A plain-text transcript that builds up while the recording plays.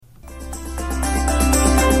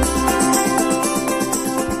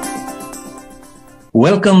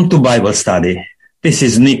Welcome to Bible Study. This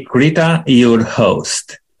is Nick Rita, your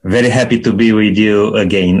host. Very happy to be with you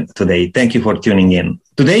again today. Thank you for tuning in.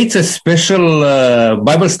 Today it's a special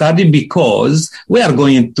Bible study because we are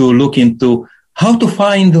going to look into how to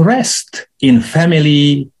find rest in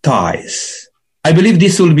family ties. I believe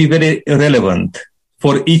this will be very relevant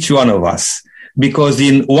for each one of us because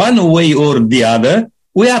in one way or the other,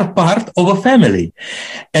 we are part of a family.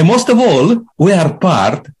 And most of all, we are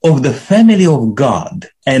part of the family of God.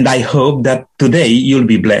 And I hope that today you'll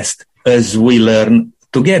be blessed as we learn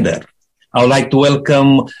together. I would like to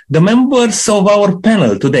welcome the members of our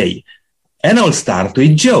panel today. And I'll start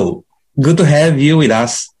with Joe. Good to have you with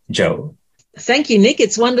us, Joe. Thank you, Nick.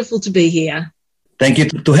 It's wonderful to be here. Thank you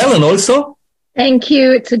to Helen also. Thank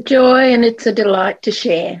you. It's a joy and it's a delight to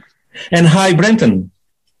share. And hi, Brenton.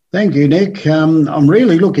 Thank you, Nick. I'm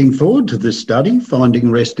really looking forward to this study,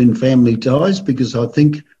 Finding Rest in Family Ties, because I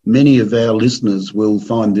think many of our listeners will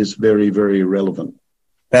find this very, very relevant.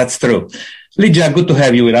 That's true. Lydia, good to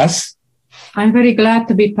have you with us. I'm very glad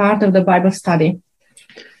to be part of the Bible study.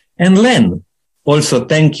 And Len, also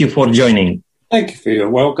thank you for joining. Thank you for your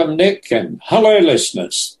welcome, Nick, and hello,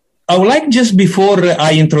 listeners. I would like, just before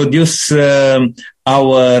I introduce our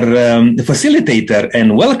facilitator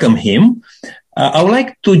and welcome him, I would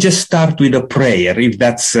like to just start with a prayer, if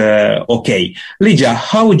that's okay. Lydia,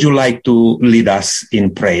 how would you like to lead us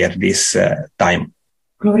in prayer this time?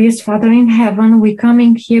 Glorious Father in heaven, we're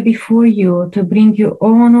coming here before you to bring you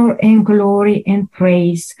honor and glory and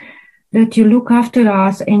praise, that you look after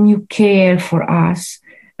us and you care for us.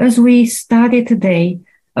 As we study today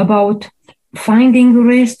about finding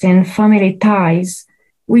rest in family ties,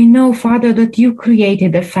 we know, Father, that you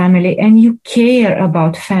created a family and you care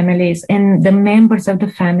about families and the members of the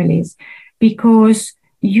families because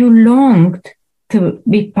you longed to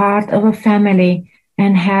be part of a family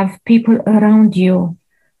and have people around you.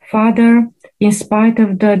 Father, in spite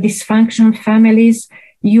of the dysfunctional families,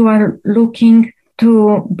 you are looking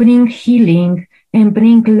to bring healing and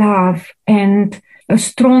bring love and a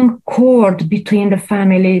strong cord between the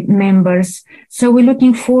family members. So we're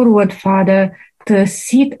looking forward, Father, to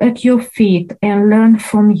sit at your feet and learn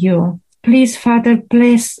from you. Please, Father,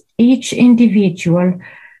 bless each individual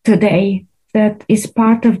today that is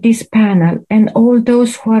part of this panel and all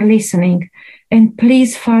those who are listening. And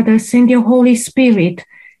please, Father, send your Holy Spirit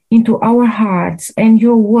into our hearts and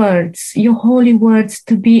your words, your holy words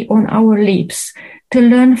to be on our lips, to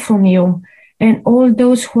learn from you. And all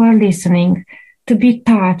those who are listening to be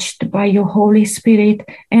touched by your Holy Spirit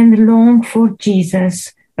and long for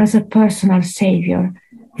Jesus as a personal Savior.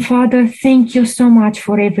 Father, thank you so much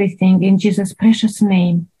for everything. In Jesus' precious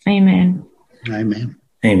name, amen. Amen.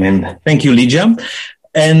 Amen. Thank you, Lydia.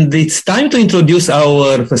 And it's time to introduce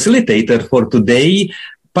our facilitator for today,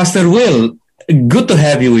 Pastor Will. Good to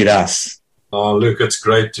have you with us. Oh, Luke, it's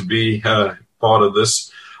great to be part of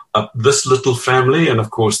this little family and, of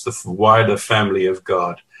course, the wider family of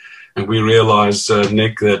God. And we realize,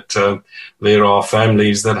 Nick, that there are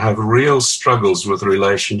families that have real struggles with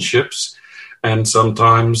relationships, and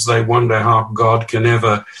sometimes they wonder how God can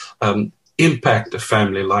ever impact a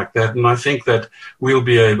family like that. And I think that we'll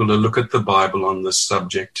be able to look at the Bible on this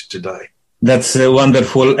subject today. That's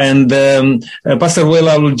wonderful. And Pastor Will,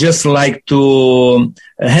 I would just like to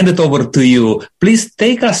hand it over to you. Please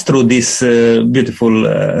take us through this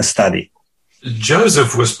beautiful study.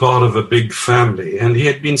 Joseph was part of a big family, and he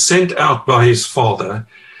had been sent out by his father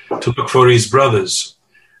to look for his brothers.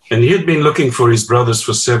 And he had been looking for his brothers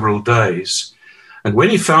for several days. And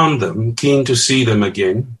when he found them, keen to see them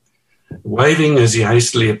again, waving as he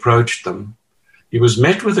hastily approached them, he was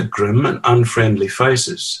met with a grim and unfriendly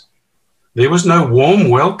faces. There was no warm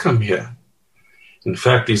welcome here. In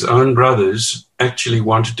fact, his own brothers actually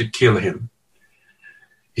wanted to kill him.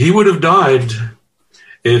 He would have died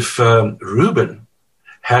if Reuben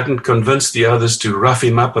hadn't convinced the others to rough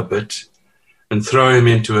him up a bit and throw him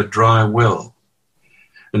into a dry well.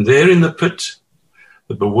 And there in the pit,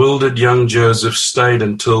 the bewildered young Joseph stayed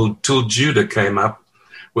until Judah came up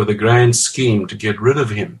with a grand scheme to get rid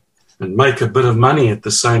of him and make a bit of money at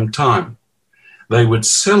the same time. They would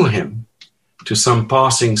sell him to some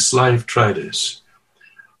passing slave traders.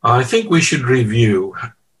 I think we should review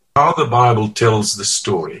how the Bible tells the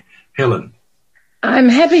story. Helen. I'm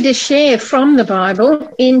happy to share from the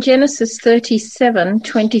Bible in Genesis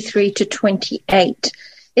 37:23 to 28.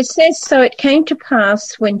 It says, "So it came to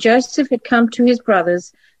pass when Joseph had come to his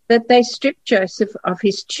brothers that they stripped Joseph of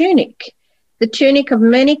his tunic, the tunic of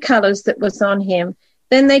many colors that was on him.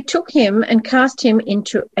 Then they took him and cast him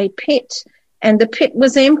into a pit, and the pit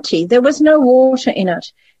was empty. There was no water in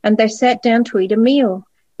it, and they sat down to eat a meal.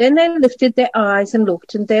 Then they lifted their eyes and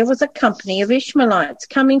looked, and there was a company of Ishmaelites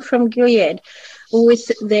coming from Gilead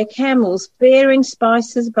with their camels, bearing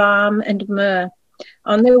spices, balm, and myrrh,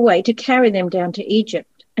 on their way to carry them down to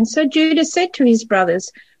Egypt. And so Judah said to his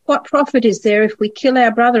brothers, "What profit is there if we kill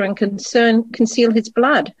our brother and conceal his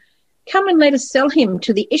blood? Come and let us sell him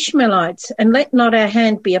to the Ishmaelites, and let not our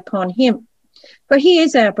hand be upon him. For he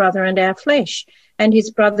is our brother and our flesh." And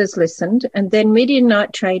his brothers listened, and then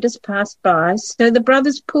Midianite traders passed by. So the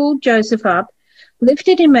brothers pulled Joseph up,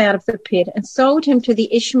 lifted him out of the pit, and sold him to the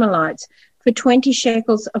Ishmaelites for 20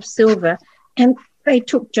 shekels of silver, and they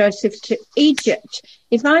took Joseph to Egypt.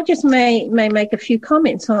 If I just may make a few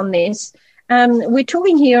comments on this. We're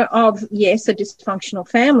talking here of, yes, a dysfunctional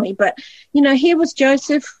family, but, here was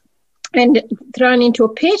Joseph and thrown into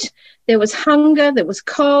a pit. There was hunger, there was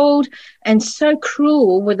cold, and so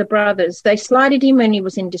cruel were the brothers. They slighted him when he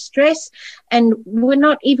was in distress and were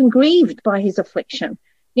not even grieved by his affliction.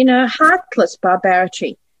 Heartless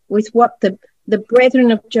barbarity with what the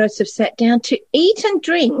brethren of Joseph sat down to eat and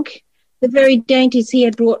drink the very dainties he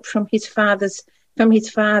had brought from his father.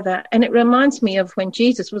 And it reminds me of when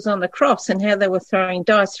Jesus was on the cross and how they were throwing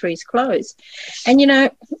dice for his clothes. And,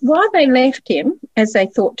 while they left him, as they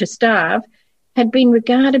thought to starve, had been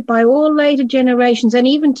regarded by all later generations and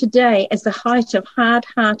even today as the height of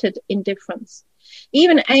hard-hearted indifference.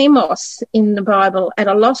 Even Amos in the Bible, at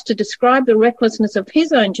a loss to describe the recklessness of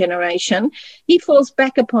his own generation, he falls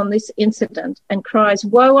back upon this incident and cries,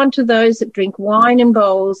 "Woe unto those that drink wine in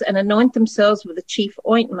bowls and anoint themselves with the chief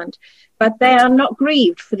ointment, but they are not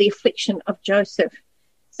grieved for the affliction of Joseph."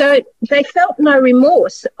 So they felt no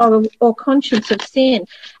remorse or conscience of sin.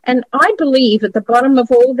 And I believe at the bottom of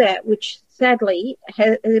all that, which sadly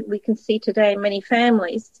we can see today in many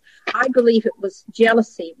families, I believe it was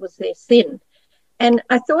jealousy was their sin. And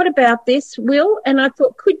I thought about this, Will, and I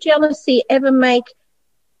thought, could jealousy ever make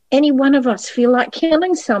any one of us feel like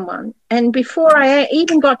killing someone? And before I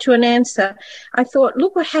even got to an answer, I thought,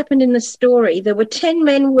 look what happened in the story. There were 10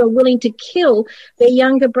 men who were willing to kill their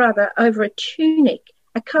younger brother over a tunic,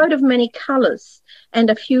 a coat of many colours,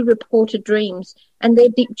 and a few reported dreams. And their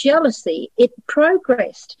deep jealousy, it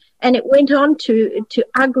progressed, and it went on to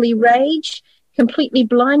ugly rage, completely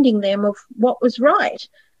blinding them of what was right.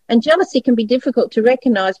 And jealousy can be difficult to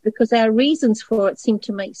recognise because our reasons for it seem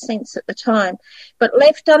to make sense at the time. But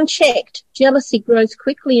left unchecked, jealousy grows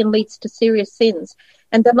quickly and leads to serious sins.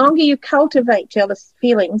 And the longer you cultivate jealous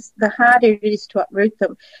feelings, the harder it is to uproot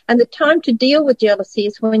them. And the time to deal with jealousy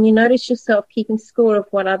is when you notice yourself keeping score of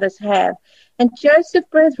what others have. And Joseph,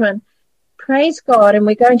 brethren, praise God, and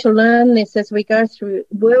we're going to learn this as we go through,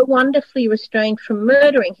 were wonderfully restrained from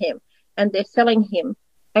murdering him, and their selling him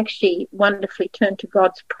actually wonderfully turned to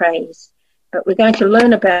God's praise. But we're going to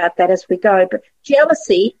learn about that as we go. But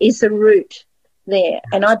jealousy is the root there.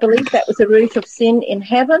 And I believe that was the root of sin in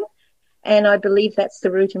heaven. And I believe that's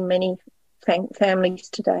the root in many families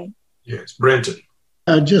today. Yes, Brenton.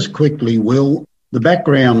 Just quickly, Will, the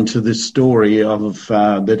background to this story of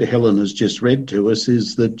that Helen has just read to us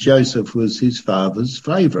is that Joseph was his father's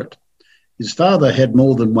favourite. His father had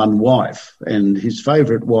more than one wife, and his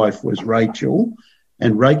favourite wife was Rachel,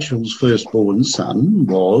 and Rachel's firstborn son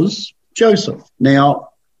was Joseph. Now,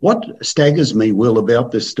 what staggers me, Will, about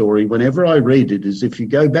this story whenever I read it is if you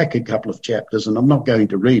go back a couple of chapters, and I'm not going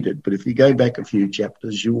to read it, but if you go back a few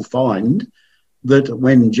chapters, you'll find that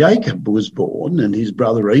when Jacob was born and his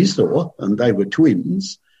brother Esau, and they were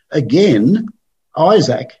twins, again,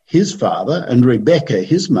 Isaac, his father, and Rebekah,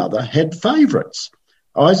 his mother, had favourites.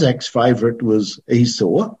 Isaac's favourite was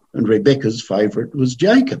Esau, and Rebekah's favourite was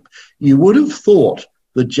Jacob. You would have thought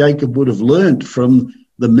that Jacob would have learnt from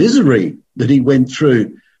the misery that he went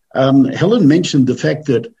through. Helen mentioned the fact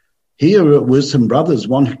that here were some brothers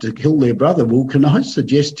wanting to kill their brother. Well, can I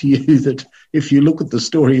suggest to you that if you look at the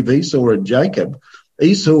story of Esau and Jacob,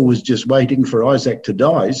 Esau was just waiting for Isaac to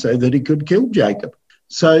die so that he could kill Jacob.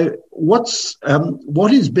 So what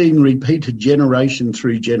is being repeated generation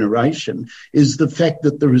through generation is the fact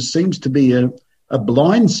that there seems to be a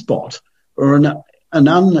blind spot or an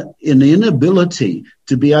inability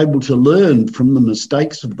to be able to learn from the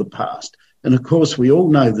mistakes of the past. And, of course, we all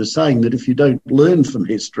know the saying that if you don't learn from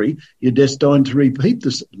history, you're destined to repeat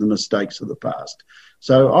the mistakes of the past.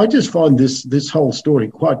 So I just find this whole story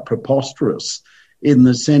quite preposterous in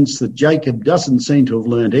the sense that Jacob doesn't seem to have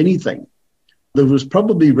learned anything. There was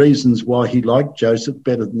probably reasons why he liked Joseph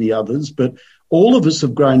better than the others, but all of us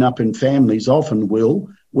have grown up in families, often will,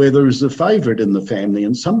 where there is a favourite in the family,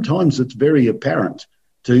 and sometimes it's very apparent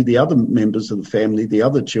to the other members of the family, the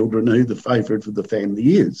other children, who the favourite of the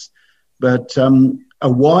family is. But a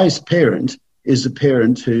wise parent is a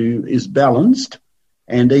parent who is balanced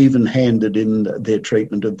and even-handed in their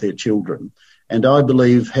treatment of their children. And I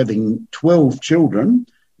believe having 12 children,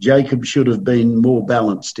 Jacob should have been more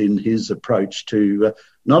balanced in his approach to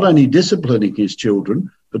not only disciplining his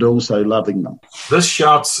children, but also loving them. This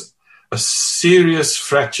shouts a serious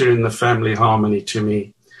fracture in the family harmony to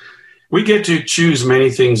me. We get to choose many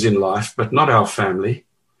things in life, but not our family.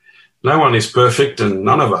 No one is perfect, and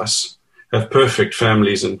none of us have perfect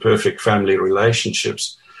families and perfect family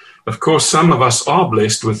relationships. Of course, some of us are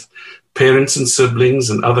blessed with parents and siblings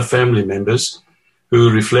and other family members who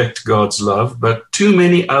reflect God's love, but too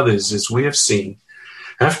many others, as we have seen,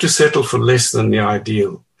 have to settle for less than the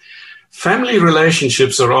ideal. Family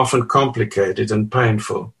relationships are often complicated and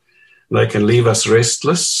painful. They can leave us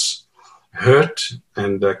restless, hurt,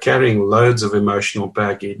 and carrying loads of emotional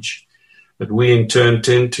baggage that we in turn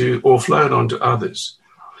tend to offload onto others.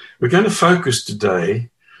 We're going to focus today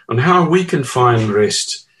on how we can find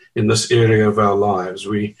rest in this area of our lives.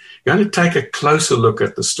 We're going to take a closer look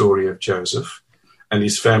at the story of Joseph and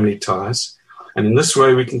his family ties. And in this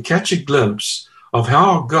way, we can catch a glimpse of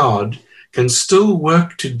how God can still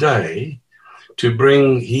work today to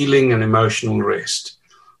bring healing and emotional rest.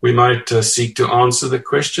 We might seek to answer the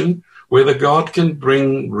question whether God can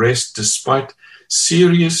bring rest despite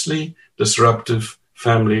seriously disruptive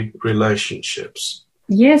family relationships.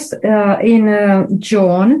 Yes, in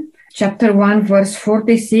John chapter 1, verse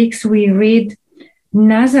 46, we read,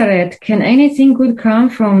 Nazareth, can anything good come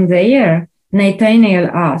from there? Nathanael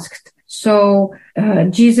asked. So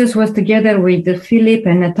Jesus was together with Philip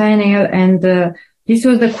and Nathanael, and this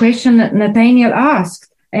was the question that Nathanael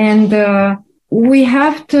asked. And we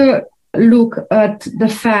have to look at the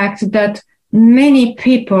fact that many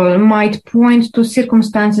people might point to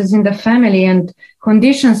circumstances in the family and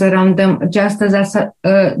conditions around them just as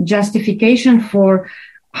a justification for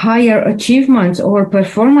higher achievements or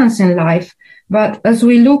performance in life. But as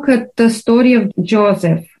we look at the story of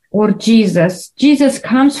Joseph or Jesus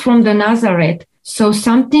comes from the Nazareth. So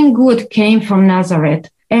something good came from Nazareth.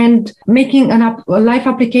 And making a life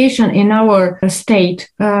application in our state,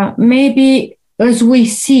 maybe as we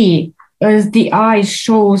see, as the eye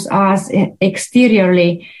shows us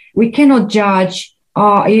exteriorly, we cannot judge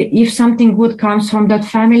if something good comes from that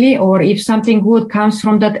family or if something good comes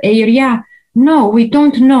from that area. No, we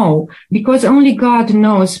don't know, because only God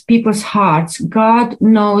knows people's hearts. God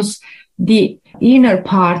knows the inner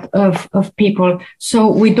part of people. So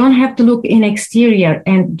we don't have to look in exterior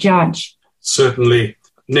and judge. Certainly.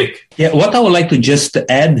 Nick. Yeah, what I would like to just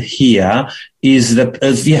add here is that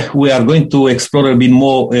we are going to explore a bit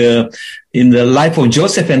more in the life of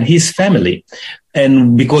Joseph and his family.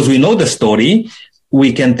 And because we know the story,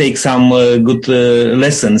 we can take some good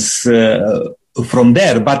lessons from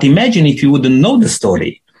there. But imagine if you wouldn't know the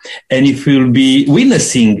story and if you'll be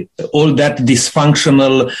witnessing all that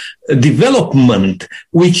dysfunctional development,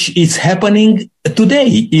 which is happening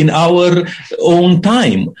today in our own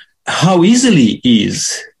time. How easily it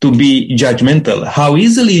is to be judgmental, how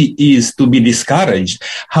easily it is to be discouraged,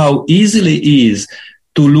 how easily it is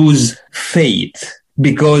to lose faith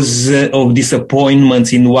because of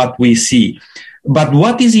disappointments in what we see. But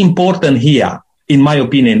what is important here, in my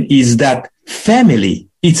opinion, is that family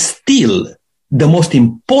is still the most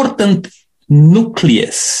important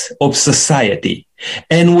nucleus of society.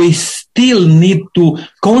 And we still need to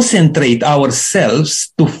concentrate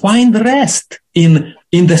ourselves to find rest in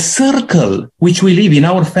the circle which we live in,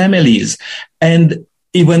 our families. And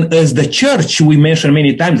even as the church, we mention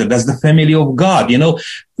many times that that's the family of God.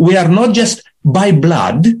 We are not just by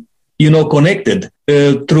blood, connected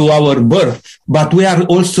through our birth, but we are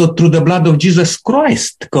also through the blood of Jesus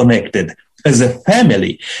Christ connected as a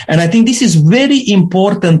family. And I think this is very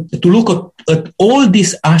important to look at all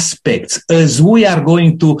these aspects as we are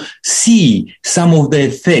going to see some of the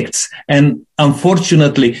effects and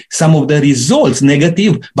unfortunately some of the results,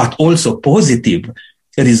 negative but also positive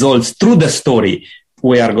results through the story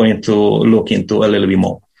we are going to look into a little bit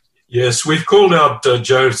more. Yes, we've called out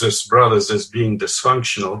Joseph's brothers as being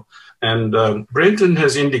dysfunctional, and Brenton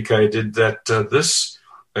has indicated that this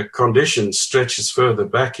condition stretches further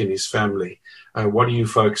back in his family. What do you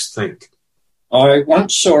folks think? I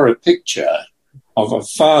once saw a picture of a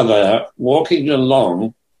father walking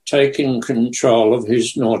along, taking control of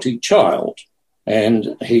his naughty child,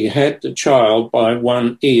 and he had the child by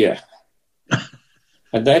one ear.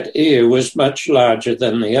 And that ear was much larger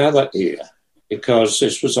than the other ear, because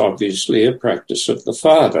this was obviously a practice of the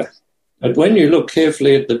father. But when you look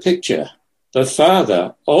carefully at the picture, the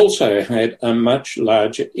father also had a much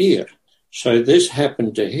larger ear. So this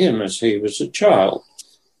happened to him as he was a child.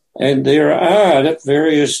 And there are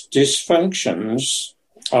various dysfunctions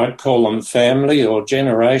I'd call them family or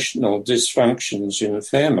generational dysfunctions in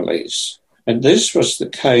families. And this was the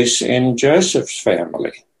case in Joseph's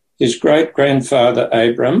family. His great-grandfather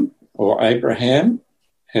Abraham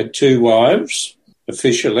had 2 wives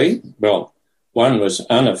officially. Well, one was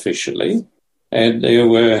unofficially. And there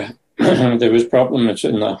was problems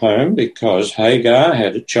in the home because Hagar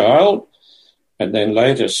had a child, and then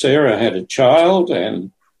later Sarah had a child,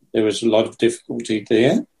 and there was a lot of difficulty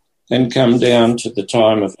there. Then come down to the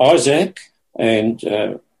time of Isaac, and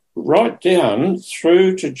right down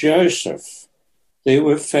through to Joseph, there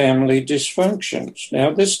were family dysfunctions.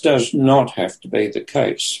 Now, this does not have to be the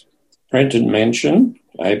case. Brenton mentioned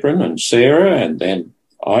Abram and Sarah, and then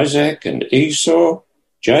Isaac and Esau,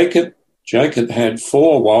 Jacob. Jacob had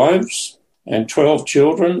 4 wives and 12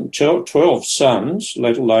 children, 12 sons,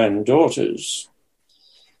 let alone daughters.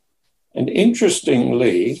 And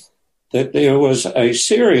interestingly, that there was a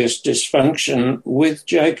serious dysfunction with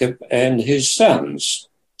Jacob and his sons.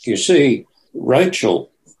 You see,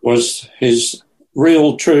 Rachel was his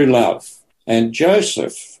real true love, and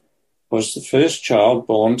Joseph was the first child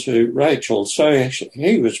born to Rachel, so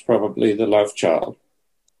he was probably the love child.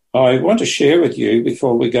 I want to share with you,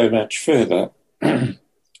 before we go much further,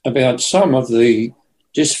 about some of the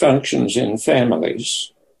dysfunctions in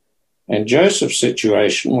families. And Joseph's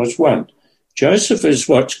situation was one. Joseph is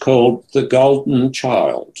what's called the golden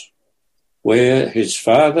child, where his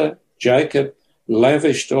father, Jacob,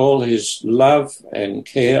 lavished all his love and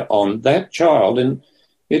care on that child. And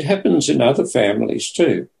it happens in other families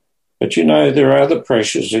too. But, you know, there are other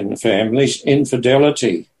pressures in families,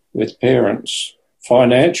 infidelity with parents,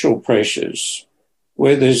 financial pressures,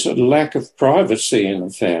 where there's a lack of privacy in a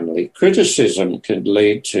family. Criticism can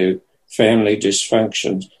lead to family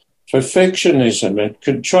dysfunctions. Perfectionism and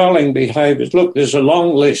controlling behaviours. Look, there's a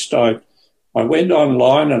long list. I went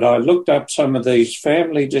online and I looked up some of these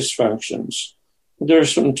family dysfunctions. There are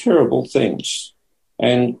some terrible things.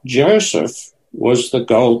 And Joseph was the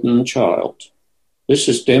golden child. This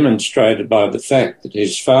is demonstrated by the fact that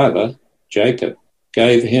his father, Jacob,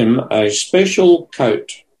 gave him a special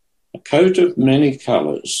coat, a coat of many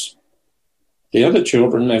colours. The other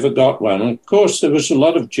children never got one. And of course, there was a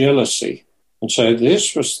lot of jealousy. And so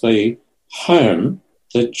this was the home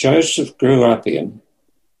that Joseph grew up in.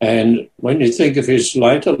 And when you think of his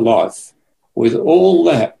later life, with all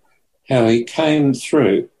that, how he came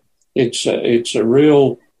through, it's a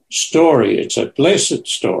real story. It's a blessed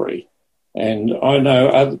story. And I know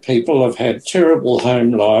other people have had terrible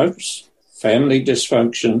home lives, family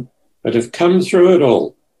dysfunction, but have come through it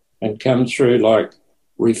all and come through like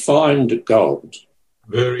refined gold.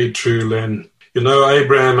 Very true, Len. You know,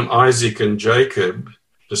 Abraham and Isaac and Jacob,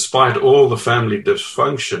 despite all the family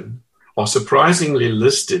dysfunction, are surprisingly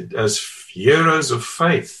listed as heroes of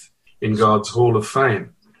faith in God's Hall of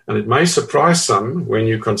Fame. And it may surprise some when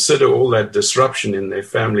you consider all that disruption in their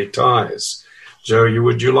family ties. Joe,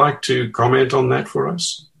 would you like to comment on that for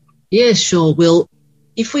us? Yeah, sure, Will.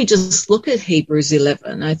 If we just look at Hebrews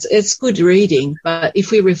 11, it's good reading, but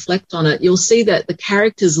if we reflect on it, you'll see that the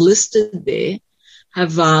characters listed there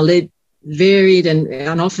have led varied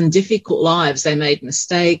and often difficult lives. They made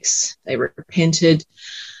mistakes, they repented,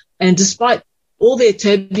 and despite all their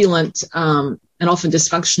turbulent and often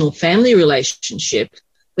dysfunctional family relationship,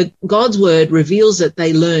 but God's word reveals that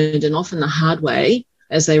they learned, and often the hard way,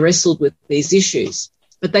 as they wrestled with these issues.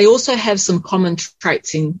 But they also have some common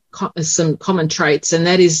traits, and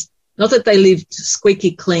that is not that they lived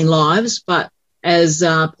squeaky clean lives, but as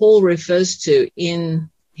Paul refers to in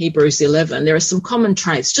Hebrews 11, there are some common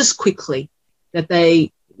traits, just quickly, that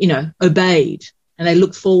they, obeyed, and they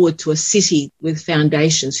looked forward to a city with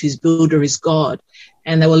foundations whose builder is God,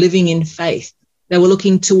 and they were living in faith. They were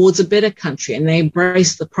looking towards a better country, and they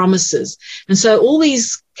embraced the promises. And so all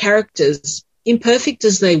these characters, imperfect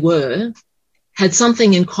as they were, had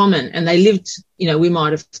something in common, and they lived, we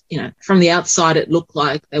might have, from the outside it looked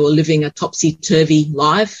like they were living a topsy-turvy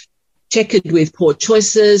life, checkered with poor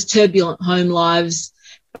choices, turbulent home lives,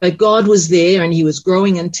 but God was there and he was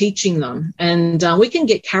growing and teaching them. And we can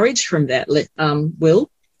get courage from that, Will,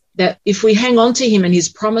 that if we hang on to him and his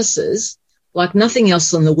promises, like nothing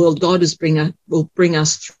else in the world, God will bring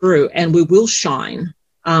us through, and we will shine.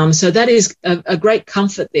 So that is a great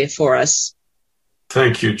comfort there for us.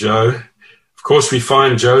 Thank you, Joe. Of course, we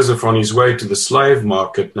find Joseph on his way to the slave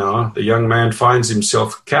market now. The young man finds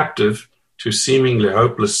himself captive to seemingly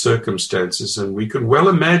hopeless circumstances, and we could well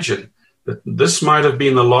imagine that this might have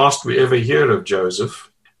been the last we ever hear of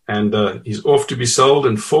Joseph. And he's off to be sold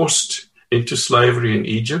and forced into slavery in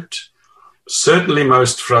Egypt. Certainly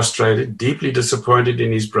most frustrated, deeply disappointed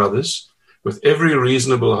in his brothers, with every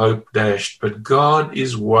reasonable hope dashed, but God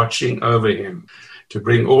is watching over him to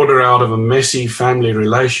bring order out of a messy family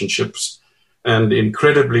relationships and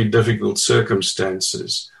incredibly difficult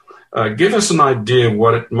circumstances. Give us an idea of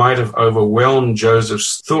what it might have overwhelmed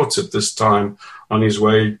Joseph's thoughts at this time on his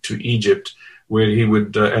way to Egypt, where he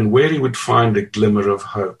would find a glimmer of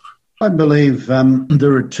hope. I believe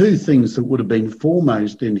there are two things that would have been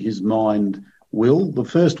foremost in his mind, Will. The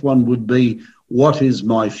first one would be, what is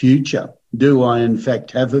my future? Do I in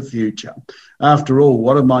fact have a future? After all,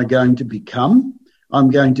 what am I going to become? I'm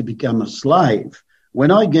going to become a slave.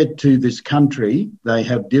 When I get to this country, they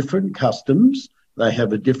have different customs. They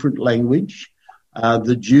have a different language.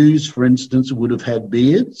 The Jews, for instance, would have had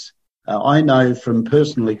beards. I know from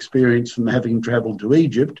personal experience from having travelled to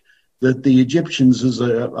Egypt that the Egyptians as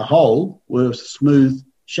a whole were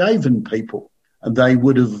smooth-shaven people. And they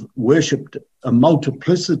would have worshipped a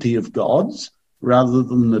multiplicity of gods rather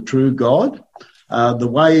than the true God. The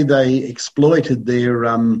way they exploited their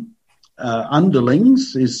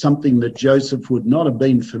underlings is something that Joseph would not have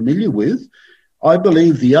been familiar with. I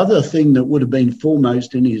believe the other thing that would have been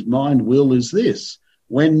foremost in his mind, Will, is this.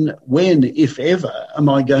 When, if ever, am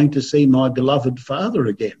I going to see my beloved father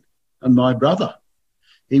again and my brother?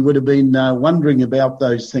 He would have been wondering about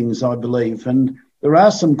those things, I believe. And there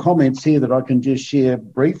are some comments here that I can just share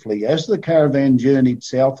briefly. As the caravan journeyed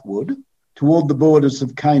southward toward the borders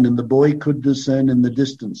of Canaan, the boy could discern in the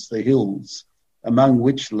distance the hills, among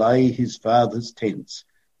which lay his father's tents.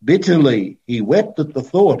 Bitterly he wept at the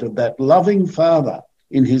thought of that loving father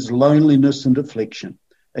in his loneliness and affliction.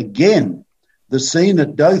 Again, the scene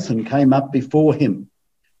at Dothan came up before him.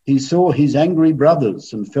 He saw his angry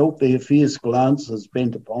brothers and felt their fierce glances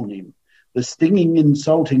bent upon him. The stinging,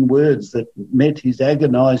 insulting words that met his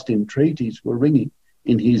agonized entreaties were ringing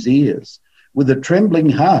in his ears. With a trembling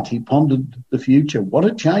heart, he pondered the future. What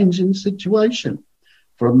a change in situation.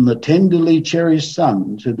 From the tenderly cherished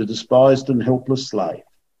son to the despised and helpless slave.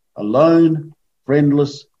 Alone,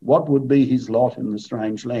 friendless, what would be his lot in the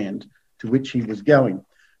strange land to which he was going?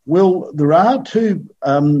 Well, there are two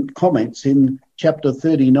comments in chapter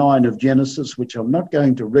 39 of Genesis, which I'm not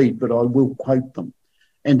going to read, but I will quote them.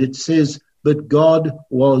 And it says, but God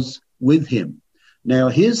was with him. Now,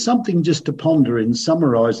 here's something just to ponder in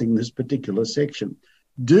summarising this particular section.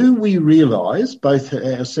 Do we realise, both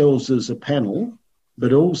ourselves as a panel,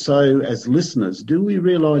 but also as listeners, do we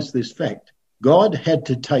realise this fact? God had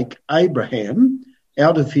to take Abraham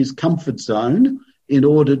out of his comfort zone in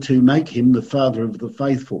order to make him the father of the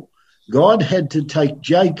faithful. God had to take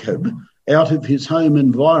Jacob out of his home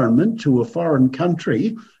environment to a foreign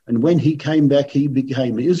country, and when he came back, he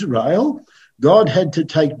became Israel. God had to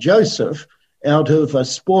take Joseph out of a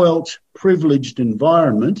spoilt, privileged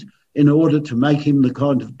environment in order to make him the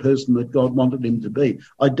kind of person that God wanted him to be.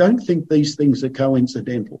 I don't think these things are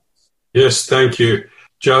coincidental. Yes, thank you.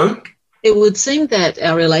 Joe? It would seem that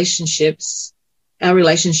our relationships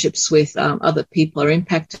with other people are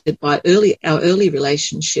impacted by our early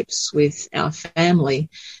relationships with our family.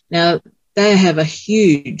 Now, they have a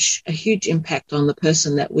huge impact on the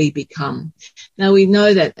person that we become. Now, we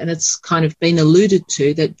know that, and it's kind of been alluded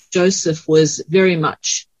to, that Joseph was very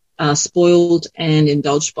much spoiled and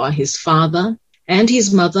indulged by his father and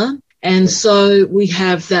his mother. And so we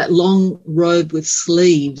have that long robe with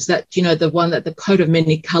sleeves, that, the coat of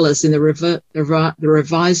many colours in the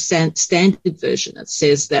Revised Standard Version. It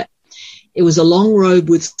says that it was a long robe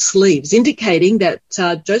with sleeves, indicating that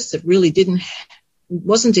Joseph really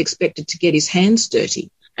wasn't expected to get his hands dirty.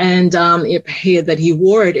 And it appeared that he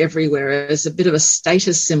wore it everywhere as a bit of a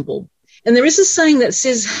status symbol. And there is a saying that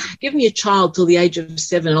says, give me a child till the age of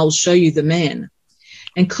 7 and I'll show you the man.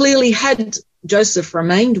 And clearly, had Joseph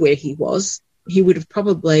remained where he was, he would have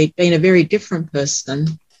probably been a very different person.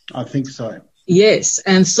 I think so. Yes.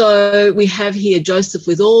 And so we have here Joseph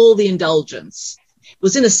with all the indulgence.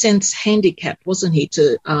 Was in a sense handicapped, wasn't he,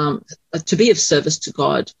 to be of service to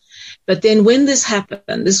God. But then when this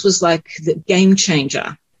happened, this was like the game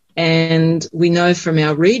changer. And we know from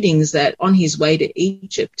our readings that on his way to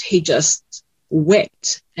Egypt, he just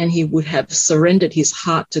wept and he would have surrendered his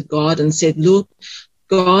heart to God and said, look,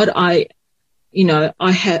 God, I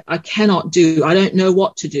cannot do, I don't know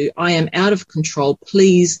what to do. I am out of control.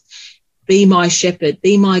 Please be my shepherd,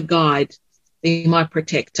 be my guide, be my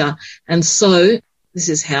protector. And so this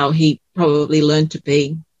is how he probably learned to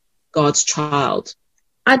be God's child.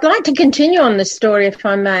 I'd like to continue on this story, if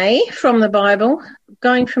I may, from the Bible.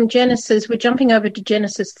 Going from Genesis, we're jumping over to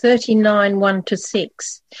Genesis 39,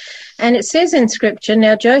 1-6. And it says in Scripture,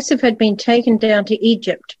 now Joseph had been taken down to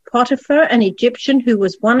Egypt. Potiphar, an Egyptian who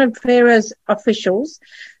was one of Pharaoh's officials,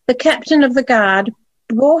 the captain of the guard,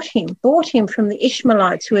 bought him from the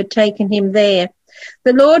Ishmaelites who had taken him there.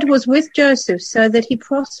 The Lord was with Joseph so that he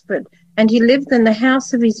prospered, and he lived in the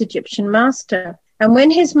house of his Egyptian master. And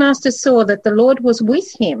when his master saw that the Lord was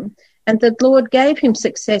with him, and that the Lord gave him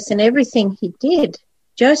success in everything he did,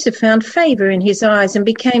 Joseph found favor in his eyes and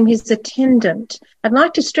became his attendant. I'd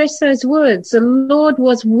like to stress those words. The Lord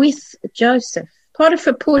was with Joseph.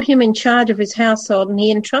 Potiphar put him in charge of his household, and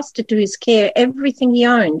he entrusted to his care everything he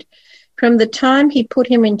owned from the time he put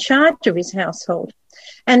him in charge of his household.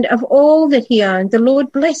 And of all that he owned, the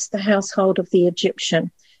Lord blessed the household of the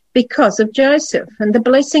Egyptian because of Joseph. And the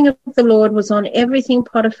blessing of the Lord was on everything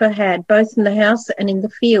Potiphar had, both in the house and in the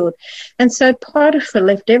field. And so Potiphar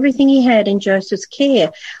left everything he had in Joseph's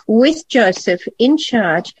care. With Joseph in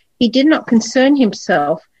charge, he did not concern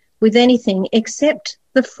himself with anything except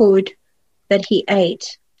the food that he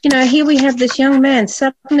ate. You know, here we have this young man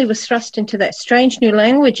suddenly was thrust into that strange new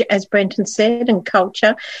language, as Brenton said, and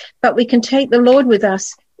culture, but we can take the Lord with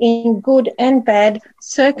us in good and bad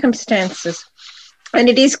circumstances. And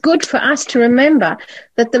it is good for us to remember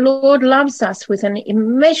that the Lord loves us with an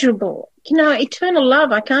immeasurable, eternal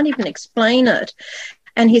love. I can't even explain it.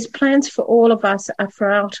 And his plans for all of us are for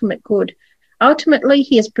our ultimate good. Ultimately,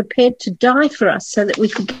 he is prepared to die for us so that we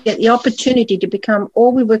could get the opportunity to become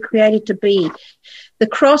all we were created to be. The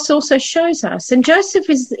cross also shows us, and Joseph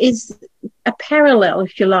is a parallel,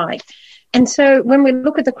 if you like. And so when we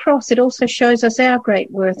look at the cross, it also shows us our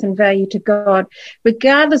great worth and value to God,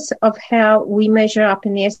 regardless of how we measure up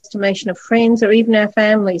in the estimation of friends or even our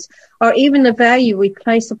families, or even the value we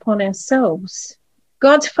place upon ourselves.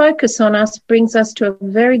 God's focus on us brings us to a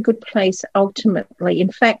very good place ultimately.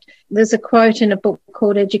 In fact, there's a quote in a book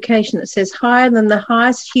called Education that says, higher than the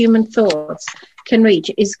highest human thoughts can reach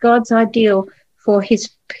is God's ideal for his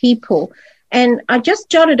people. And I just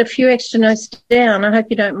jotted a few extra notes down. I hope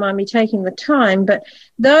you don't mind me taking the time, but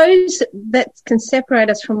those that can separate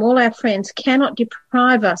us from all our friends cannot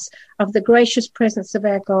deprive us of the gracious presence of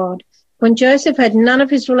our God. When Joseph had none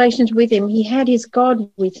of his relations with him, he had his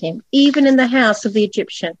God with him, even in the house of the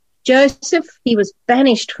Egyptian. Joseph, he was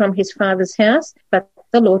banished from his father's house, but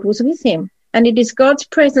the Lord was with him. And it is God's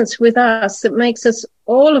presence with us that makes us,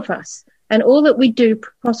 all of us, and all that we do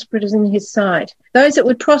prosperous in his sight. Those that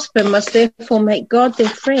would prosper must therefore make God their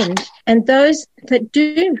friend, and those that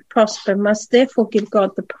do prosper must therefore give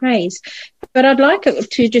God the praise. But I'd like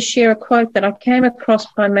to just share a quote that I came across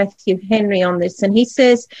by Matthew Henry on this, and he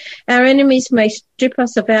says, our enemies may strip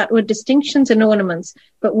us of outward distinctions and ornaments,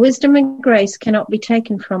 but wisdom and grace cannot be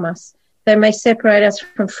taken from us. They may separate us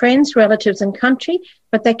from friends, relatives, and country,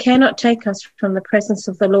 but they cannot take us from the presence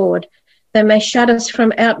of the Lord. They may shut us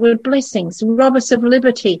from outward blessings, rob us of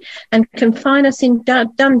liberty, and confine us in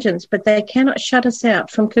dungeons, but they cannot shut us out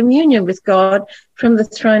from communion with God from the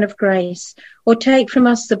throne of grace, or take from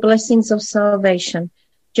us the blessings of salvation.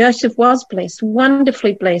 Joseph was blessed,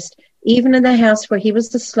 wonderfully blessed, even in the house where he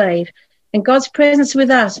was a slave. And God's presence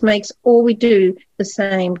with us makes all we do the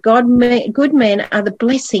same. Good men are the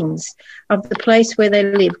blessings of the place where they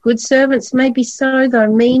live. Good servants may be so, though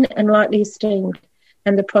mean and lightly esteemed.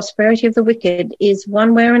 And the prosperity of the wicked is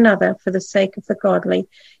one way or another for the sake of the godly.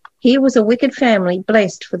 Here was a wicked family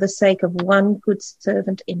blessed for the sake of one good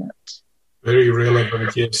servant in it. Very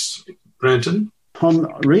relevant, yes. Brenton? I'm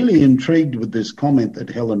really intrigued with this comment that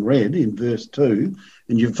Helen read in verse 2,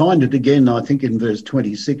 and you find it again, I think, in verse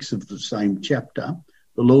 26 of the same chapter.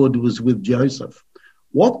 The Lord was with Joseph.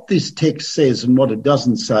 What this text says and what it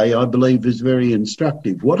doesn't say, I believe, is very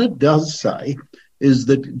instructive. What it does say is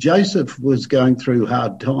that Joseph was going through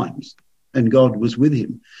hard times and God was with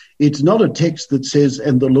him. It's not a text that says,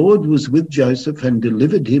 and the Lord was with Joseph and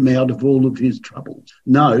delivered him out of all of his troubles.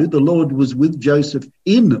 No, the Lord was with Joseph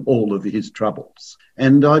in all of his troubles.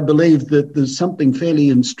 And I believe that there's something fairly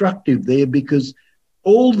instructive there, because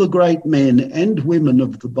all the great men and women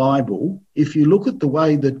of the Bible, if you look at the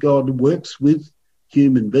way that God works with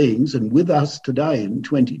human beings and with us today in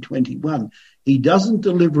 2021, he doesn't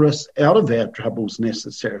deliver us out of our troubles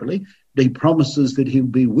necessarily. He promises that he'll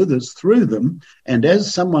be with us through them. And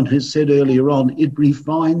as someone has said earlier on, it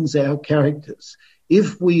refines our characters.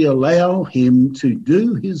 If we allow him to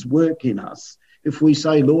do his work in us, if we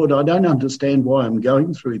say, Lord, I don't understand why I'm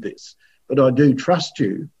going through this, but I do trust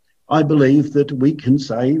you, I believe that we can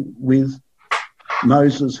say with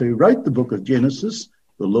Moses, who wrote the book of Genesis,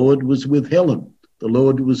 the Lord was with Helen, the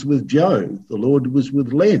Lord was with Joe, the Lord was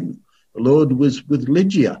with Len, the Lord was with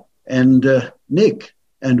Lygia and Nick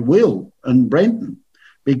and Will and Brenton,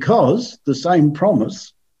 because the same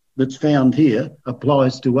promise that's found here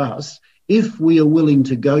applies to us if we are willing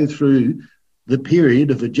to go through the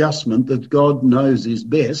period of adjustment that God knows is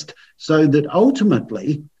best, so that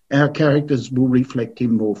ultimately our characters will reflect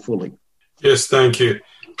him more fully. Yes, thank you.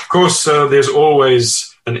 Of course, there's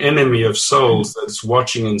always an enemy of souls that's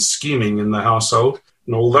watching and scheming in the household.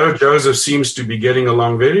 And although Joseph seems to be getting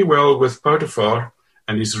along very well with Potiphar,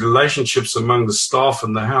 and his relationships among the staff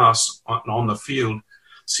in the house on the field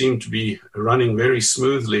seem to be running very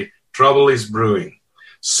smoothly, trouble is brewing.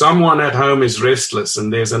 Someone at home is restless,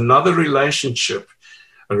 and there's another relationship,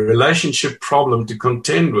 a relationship problem to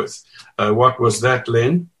contend with. What was that,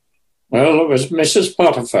 Len? Well, it was Mrs.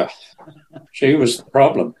 Potiphar. She was the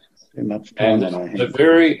problem. And a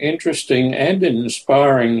very interesting and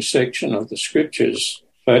inspiring section of the scriptures.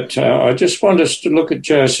 But I just want us to look at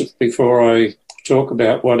Joseph before I talk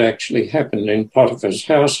about what actually happened in Potiphar's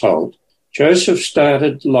household. Joseph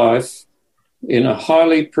started life in a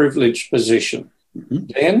highly privileged position.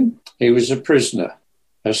 Then he was a prisoner,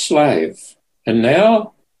 a slave. And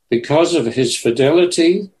now, because of his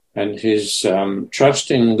fidelity and his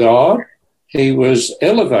trust in God, he was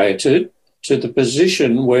elevated to the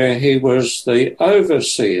position where he was the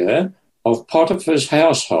overseer of Potiphar's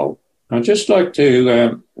household. I'd just like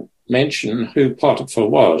to mention who Potiphar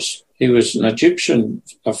was. He was an Egyptian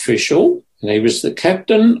official, and he was the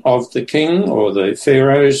captain of the king or the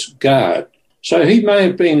Pharaoh's guard. So he may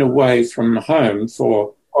have been away from home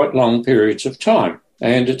for quite long periods of time.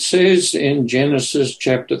 And it says in Genesis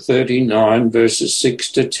chapter 39, verses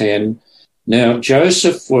 6 to 10, "Now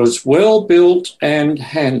Joseph was well built and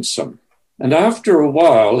handsome. And after a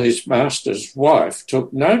while, his master's wife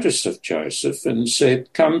took notice of Joseph and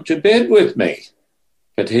said, 'Come to bed with me.'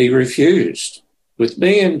 But he refused. 'With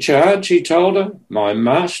me in charge,' he told her, 'my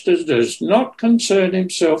master does not concern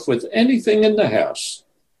himself with anything in the house.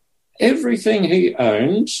 Everything he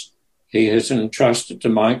owns, he has entrusted to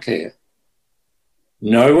my care.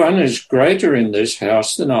 No one is greater in this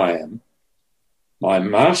house than I am. My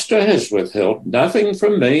master has withheld nothing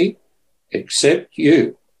from me except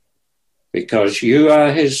you, because you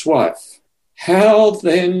are his wife. How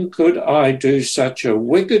then could I do such a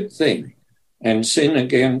wicked thing and sin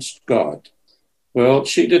against God?'" Well,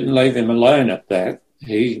 she didn't leave him alone at that.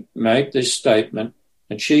 He made this statement,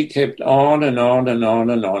 and she kept on and on and on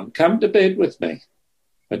and on. "Come to bed with me."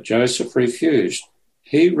 But Joseph refused.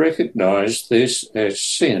 He recognized this as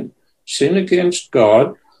sin against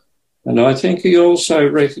God, and I think he also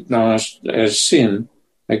recognized as sin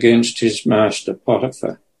against his master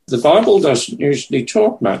Potiphar. The Bible doesn't usually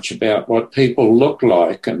talk much about what people look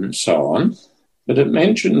like and so on, but it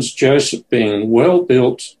mentions Joseph being well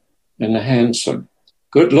built and handsome.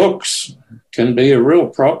 Good looks can be a real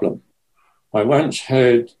problem. I once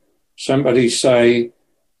heard somebody say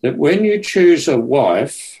that when you choose a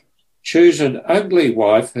wife, choose an ugly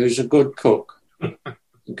wife who's a good cook,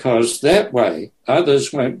 because that way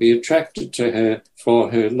others won't be attracted to her for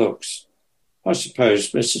her looks. I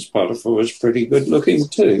suppose Mrs. Potiphar was pretty good looking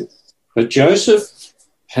too. But Joseph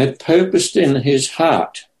had purposed in his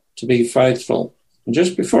heart to be faithful. And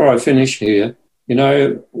just before I finish here, you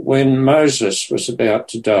know, when Moses was about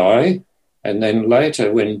to die, and then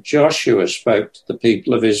later when Joshua spoke to the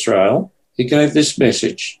people of Israel, he gave this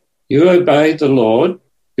message: "You obey the Lord,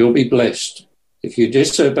 you'll be blessed. If you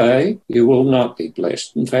disobey, you will not be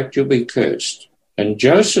blessed. In fact, you'll be cursed." And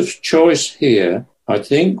Joseph's choice here, I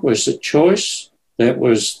think, was a choice that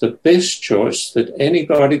was the best choice that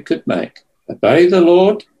anybody could make. Obey the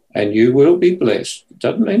Lord and you will be blessed. It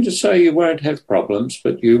doesn't mean to say you won't have problems,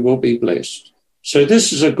 but you will be blessed. So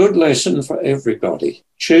this is a good lesson for everybody.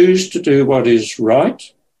 Choose to do what is right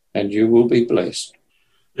and you will be blessed.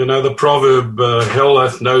 You know, the proverb, "Hell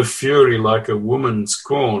hath no fury like a woman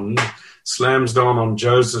scorned," slams down on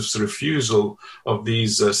Joseph's refusal of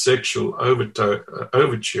these sexual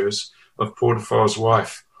overtures of Potiphar's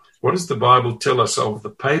wife. What does the Bible tell us of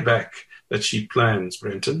the payback that she plans,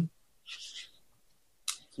 Brenton?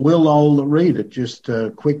 Well, I'll read it just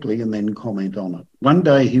quickly and then comment on it. One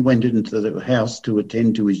day he went into the house to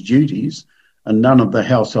attend to his duties, and none of the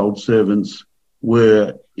household servants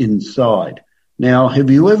were inside. Now, have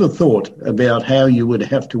you ever thought about how you would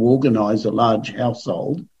have to organise a large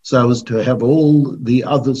household so as to have all the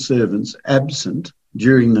other servants absent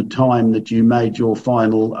during the time that you made your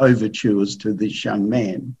final overtures to this young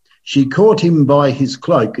man? She caught him by his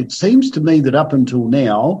cloak. It seems to me that up until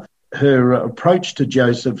now, her approach to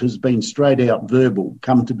Joseph has been straight out verbal,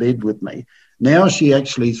 "Come to bed with me." Now she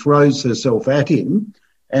actually throws herself at him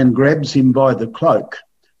and grabs him by the cloak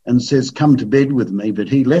and says, "Come to bed with me." But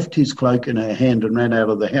he left his cloak in her hand and ran out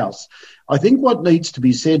of the house. I think what needs to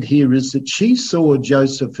be said here is that she saw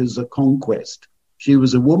Joseph as a conquest. She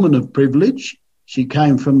was a woman of privilege. She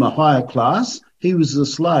came from a higher class. He was a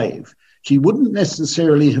slave. She wouldn't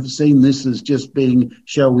necessarily have seen this as just being,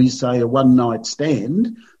 shall we say, a one-night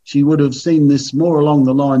stand. She would have seen this more along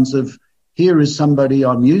the lines of, here is somebody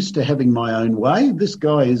I'm used to having my own way. This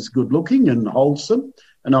guy is good-looking and wholesome,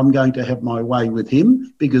 and I'm going to have my way with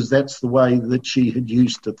him because that's the way that she had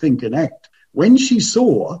used to think and act. When she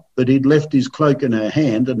saw that he'd left his cloak in her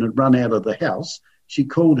hand and had run out of the house, she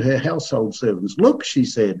called her household servants. Look, she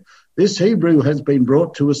said, this Hebrew has been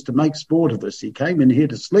brought to us to make sport of us. He came in here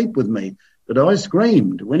to sleep with me, but I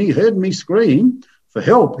screamed. When he heard me scream for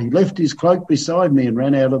help, he left his cloak beside me and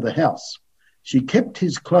ran out of the house. She kept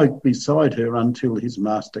his cloak beside her until his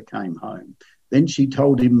master came home. Then she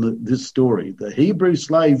told him this story. The Hebrew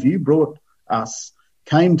slave you brought us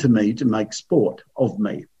came to me to make sport of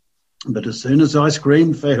me. But as soon as I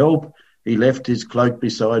screamed for help, he left his cloak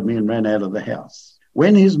beside me and ran out of the house.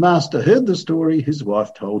 When his master heard the story, his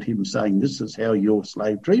wife told him, saying, this is how your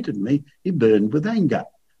slave treated me. He burned with anger.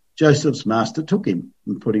 Joseph's master took him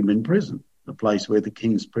and put him in prison, the place where the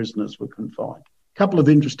king's prisoners were confined. A couple of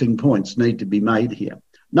interesting points need to be made here.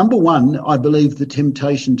 Number one, I believe the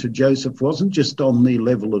temptation to Joseph wasn't just on the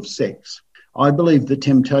level of sex. I believe the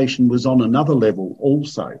temptation was on another level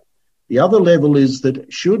also. The other level is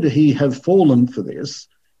that should he have fallen for this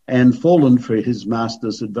and fallen for his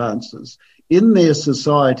master's advances, in their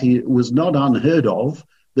society it was not unheard of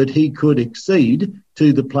that he could accede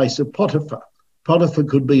to the place of Potiphar. Potiphar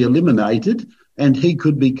could be eliminated and he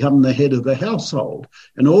could become the head of the household.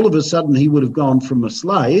 And all of a sudden he would have gone from a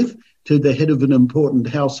slave to the head of an important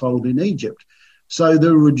household in Egypt. So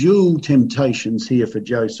there were dual temptations here for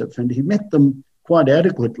Joseph, and he met them quite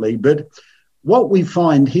adequately. But what we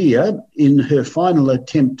find here in her final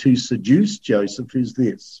attempt to seduce Joseph is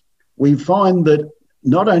this. We find that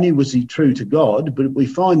not only was he true to God, but we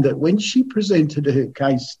find that when she presented her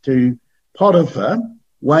case to Potiphar,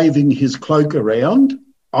 waving his cloak around,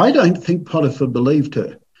 I don't think Potiphar believed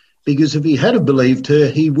her. Because if he had believed her,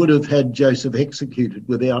 he would have had Joseph executed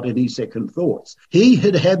without any second thoughts. He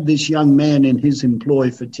had had this young man in his employ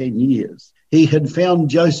for 10 years. He had found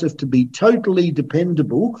Joseph to be totally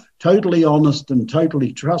dependable, totally honest and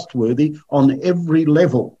totally trustworthy on every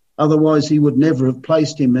level. Otherwise, he would never have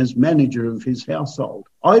placed him as manager of his household.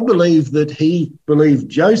 I believe that he believed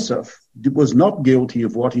Joseph was not guilty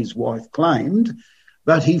of what his wife claimed,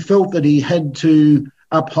 but he felt that he had to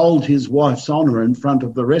uphold his wife's honour in front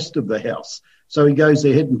of the rest of the house. So he goes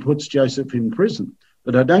ahead and puts Joseph in prison.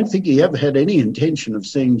 But I don't think he ever had any intention of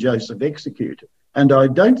seeing Joseph executed. And I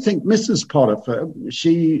don't think Mrs. Potiphar,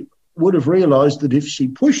 she would have realised that if she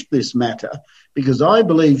pushed this matter, because I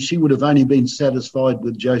believe she would have only been satisfied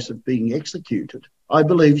with Joseph being executed, I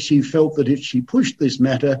believe she felt that if she pushed this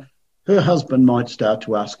matter, her husband might start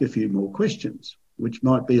to ask a few more questions, which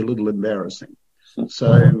might be a little embarrassing.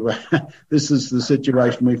 So this is the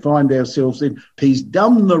situation we find ourselves in. He's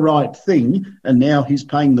done the right thing, and now he's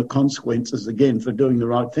paying the consequences again for doing the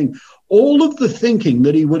right thing. All of the thinking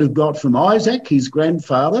that he would have got from Isaac, his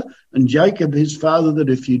grandfather, and Jacob, his father, that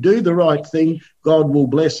if you do the right thing, God will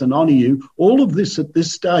bless and honour you, all of this at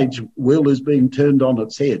this stage, Will, is being turned on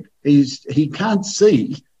its head. He can't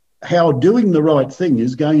see how doing the right thing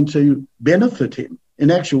is going to benefit him. In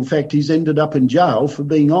actual fact, he's ended up in jail for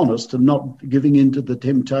being honest and not giving in to the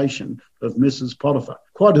temptation of Mrs. Potiphar.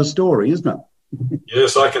 Quite a story, isn't it?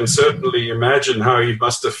 Yes, I can certainly imagine how he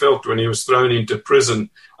must have felt when he was thrown into prison.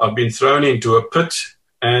 I've been thrown into a pit,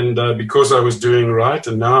 and because I was doing right,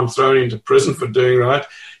 and now I'm thrown into prison for doing right.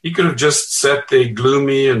 He could have just sat there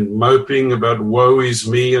gloomy and moping about woe is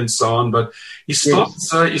me and so on, but he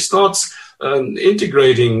starts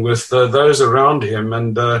integrating with those around him.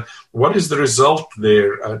 And what is the result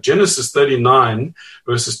there? Genesis 39,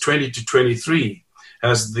 verses 20 to 23,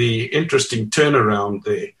 has the interesting turnaround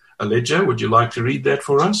there. Elijah, would you like to read that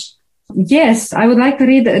for us? Yes, I would like to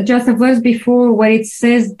read just a verse before where it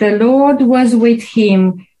says, the Lord was with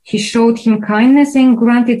him. He showed him kindness and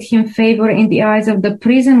granted him favor in the eyes of the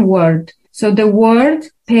prison ward. So the ward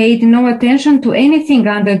paid no attention to anything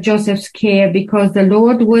under Joseph's care because the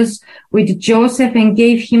Lord was with Joseph and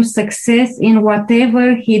gave him success in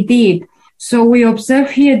whatever he did. So we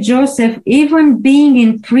observe here Joseph, even being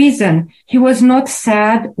in prison, he was not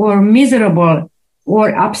sad or miserable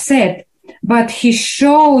or upset, but he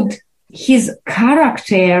showed his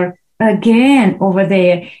character again over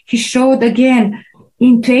there. He showed again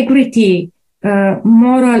integrity,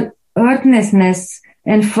 moral earnestness,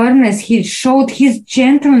 and firmness. He showed his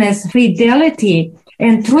gentleness, fidelity,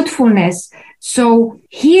 and truthfulness. So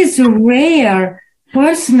his rare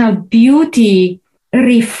personal beauty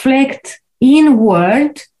reflect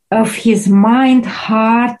inward of his mind,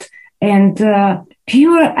 heart, and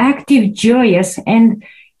pure, active, joyous, and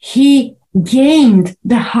he gained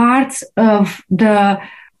the hearts of the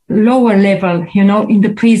lower level, in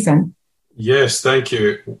the prison. Yes, thank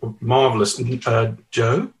you. Marvelous.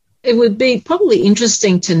 Joe? It would be probably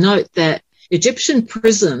interesting to note that Egyptian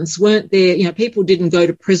prisons weren't there. People didn't go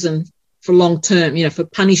to prison for long term, for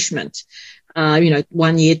punishment,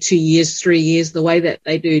 1 year, 2 years, 3 years, the way that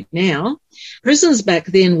they do now. Prisons back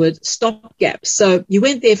then were stopgaps. So you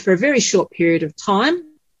went there for a very short period of time,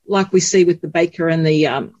 like we see with the baker and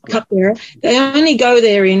the cupbearer. They only go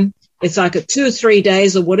there it's like a 2 or 3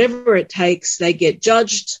 days or whatever it takes. They get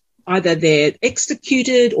judged. Either they're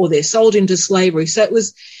executed or they're sold into slavery. So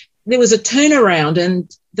there was a turnaround. And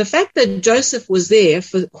the fact that Joseph was there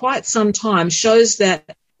for quite some time shows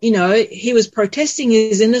that, he was protesting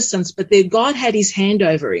his innocence, but that God had his hand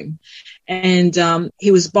over him. And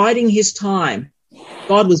he was biding his time.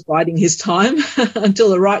 God was biding his time until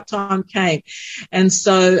the right time came. And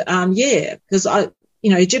so, because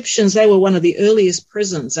Egyptians, they were one of the earliest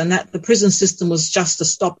prisons, and that the prison system was just a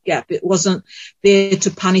stopgap. It wasn't there to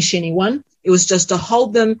punish anyone. It was just to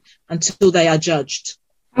hold them until they are judged.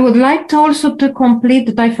 I would like to also to complete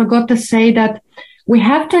that I forgot to say that we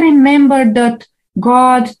have to remember that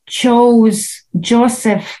God chose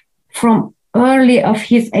Joseph from early of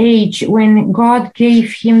his age when God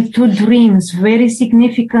gave him 2 dreams, very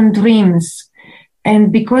significant dreams.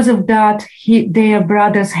 And because of that, their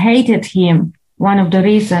brothers hated him. One of the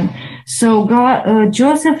reasons. So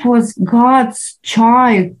Joseph was God's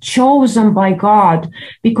child, chosen by God,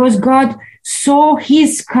 because God saw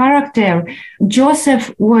his character.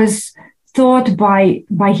 Joseph was taught by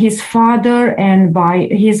his father and by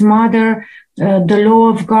his mother the law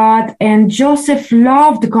of God, and Joseph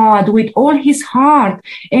loved God with all his heart,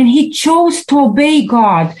 and he chose to obey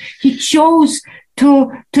God. He chose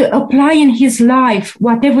to apply in his life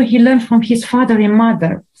whatever he learned from his father and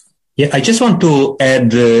mother. Yeah, I just want to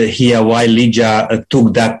add here while Lydia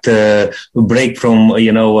took that break from,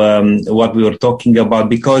 what we were talking about,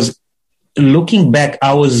 because looking back,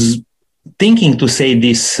 I was thinking to say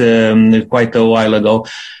this quite a while ago.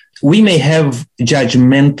 We may have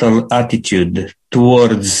judgmental attitude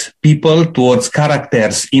towards people, towards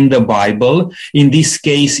characters in the Bible, in this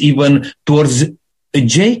case, even towards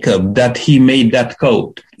Jacob, that he made that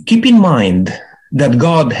coat. Keep in mind that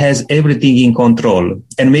God has everything in control.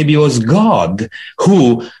 And maybe it was God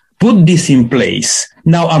who put this in place.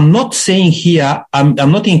 Now, I'm not saying here, I'm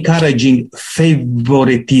not encouraging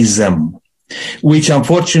favoritism, which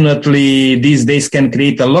unfortunately these days can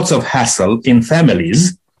create a lot of hassle in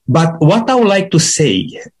families. But what I would like to say,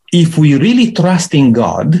 if we really trust in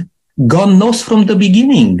God, God knows from the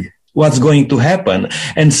beginning what's going to happen.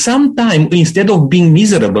 And sometimes instead of being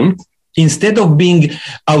miserable, instead of being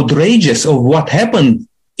outrageous of what happened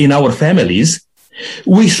in our families,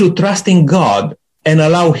 we should trust in God and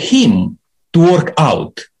allow him to work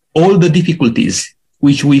out all the difficulties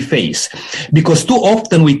which we face. Because too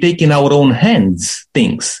often we take in our own hands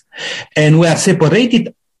things, and we are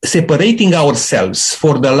separating ourselves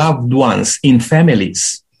for the loved ones in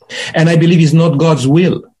families. And I believe it's not God's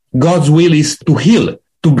will. God's will is to heal,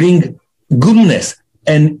 to bring goodness.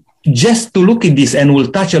 And just to look at this, and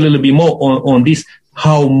we'll touch a little bit more on this,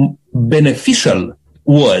 how beneficial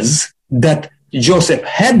was that Joseph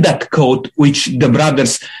had that coat which the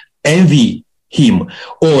brothers envy him,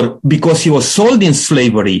 or because he was sold in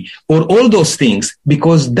slavery, or all those things,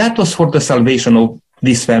 because that was for the salvation of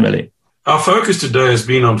this family. Our focus today has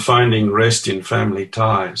been on finding rest in family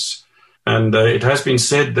ties. And it has been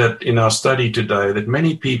said that in our study today that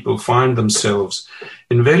many people find themselves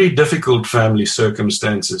in very difficult family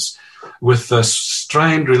circumstances with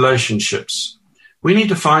strained relationships. We need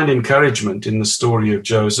to find encouragement in the story of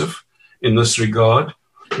Joseph in this regard.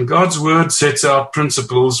 And God's word sets out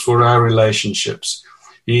principles for our relationships.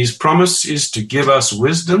 His promise is to give us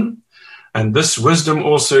wisdom, and this wisdom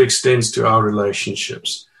also extends to our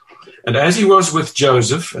relationships. And as he was with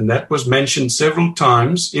Joseph, and that was mentioned several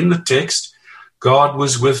times in the text, God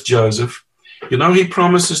was with Joseph. He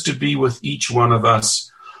promises to be with each one of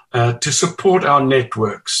us to support our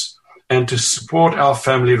networks and to support our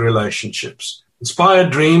family relationships. Inspired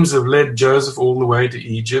dreams have led Joseph all the way to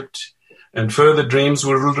Egypt, and further dreams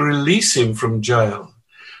will release him from jail.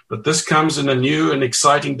 But this comes in a new and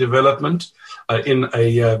exciting development in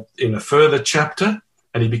a further chapter.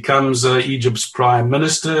 And he becomes Egypt's prime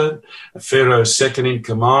minister, Pharaoh's second in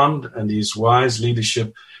command, and his wise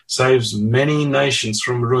leadership saves many nations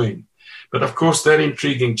from ruin. But of course, that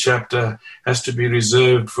intriguing chapter has to be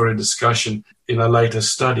reserved for a discussion in a later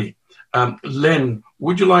study. Len,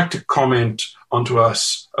 would you like to comment onto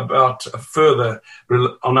us about further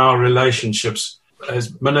on our relationships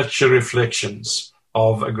as miniature reflections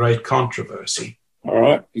of a great controversy? All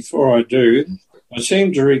right, before I do, I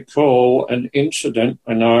seem to recall an incident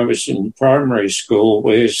when I was in primary school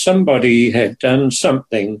where somebody had done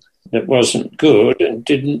something that wasn't good and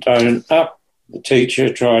didn't own up. The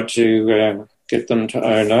teacher tried to get them to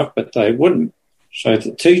own up, but they wouldn't. So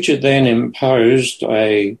the teacher then imposed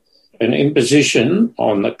an imposition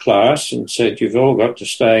on the class and said, you've all got to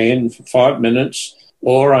stay in for 5 minutes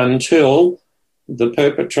or until the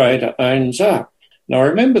perpetrator owns up. Now, I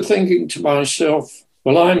remember thinking to myself,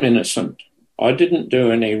 well, I'm innocent. I didn't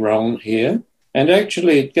do any wrong here. And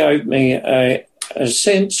actually, it gave me a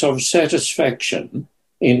sense of satisfaction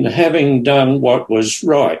in having done what was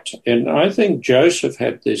right. And I think Joseph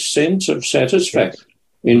had this sense of satisfaction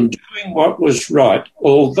in doing what was right,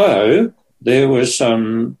 although there were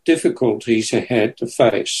some difficulties he had to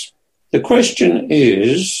face. The question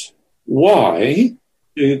is, why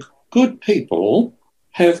do good people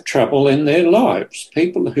have trouble in their lives?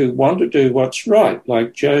 People who want to do what's right,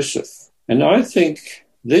 like Joseph. And I think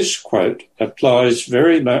this quote applies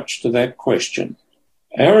very much to that question.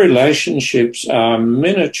 Our relationships are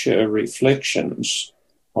miniature reflections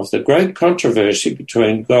of the great controversy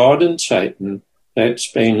between God and Satan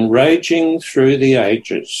that's been raging through the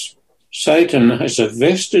ages. Satan has a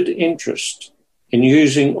vested interest in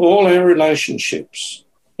using all our relationships,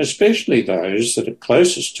 especially those that are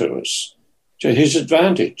closest to us, to his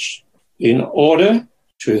advantage, in order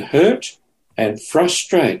to hurt and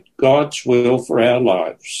frustrate God's will for our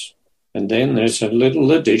lives. And then there's a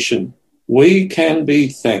little addition. We can be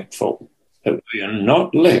thankful that we are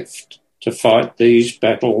not left to fight these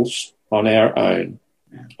battles on our own.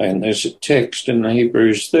 And there's a text in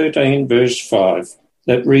Hebrews 13, verse 5,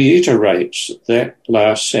 that reiterates that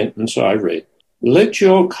last sentence I read. Let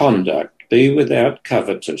your conduct be without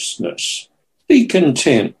covetousness. Be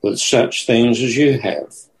content with such things as you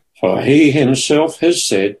have. For he himself has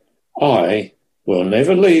said, I will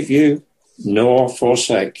never leave you nor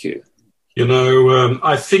forsake you. You know,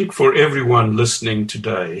 I think for everyone listening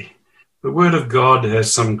today, the Word of God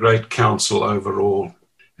has some great counsel overall.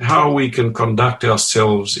 How we can conduct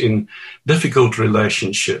ourselves in difficult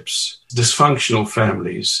relationships, dysfunctional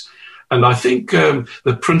families. And I think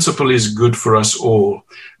the principle is good for us all.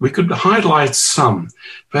 We could highlight some.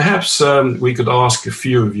 Perhaps we could ask a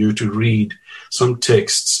few of you to read some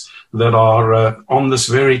texts that are on this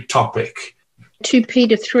very topic. 2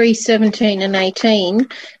 Peter 3:17 and 18,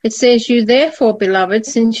 it says, you therefore, beloved,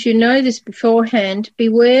 since you know this beforehand,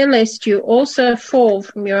 beware lest you also fall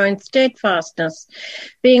from your own steadfastness,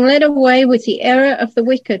 being led away with the error of the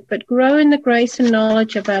wicked, but grow in the grace and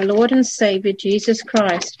knowledge of our Lord and Saviour, Jesus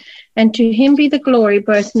Christ. And to him be the glory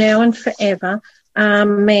both now and forever.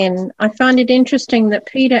 Amen. I find it interesting that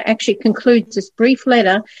Peter actually concludes this brief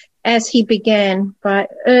letter as he began by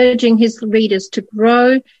urging his readers to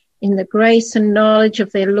grow in the grace and knowledge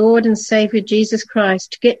of their Lord and Saviour, Jesus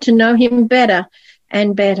Christ, to get to know him better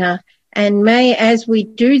and better. And may, as we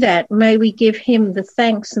do that, may we give him the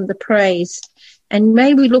thanks and the praise. And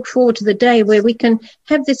may we look forward to the day where we can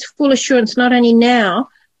have this full assurance, not only now,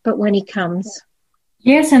 but when he comes.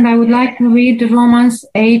 Yes, and I would like to read Romans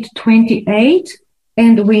 8:28.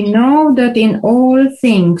 And we know that in all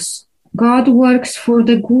things God works for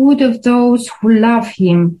the good of those who love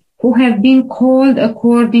him, who have been called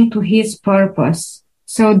according to his purpose.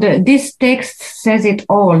 So this text says it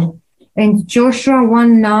all. And Joshua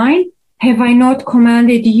 1:9, have I not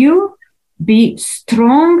commanded you? Be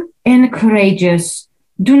strong and courageous.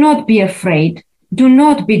 Do not be afraid. Do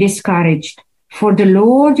not be discouraged. For the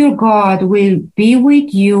Lord your God will be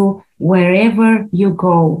with you wherever you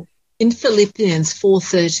go. In Philippians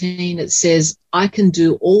 4:13, it says, I can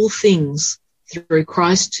do all things through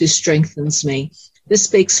Christ who strengthens me. This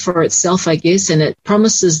speaks for itself, I guess, and it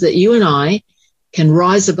promises that you and I can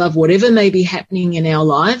rise above whatever may be happening in our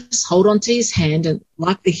lives, hold on to his hand, and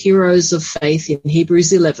like the heroes of faith in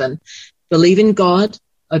Hebrews 11, believe in God,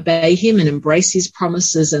 obey him, and embrace his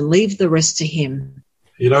promises and leave the rest to him.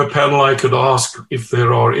 You know, panel, I could ask if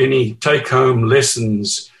there are any take-home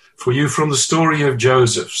lessons for you from the story of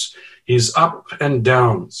Joseph's, his up and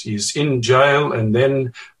downs. He's in jail and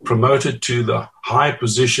then promoted to the high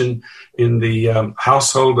position in the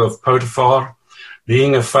household of Potiphar,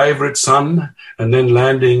 being a favorite son and then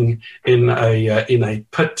landing in a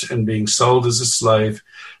pit and being sold as a slave.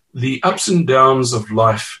 The ups and downs of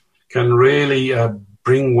life can really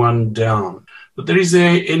bring one down. But is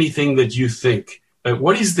there anything that you think,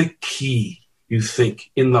 what is the key you think,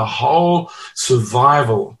 in the whole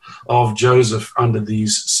survival of Joseph under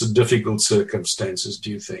these difficult circumstances, do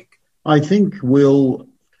you think? I think, Will,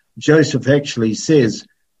 Joseph actually says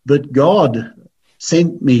that God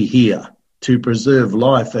sent me here to preserve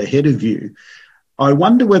life ahead of you. I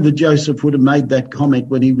wonder whether Joseph would have made that comment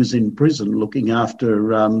when he was in prison looking after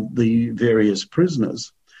the various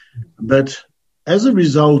prisoners. But as a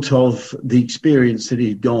result of the experience that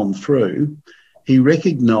he'd gone through, he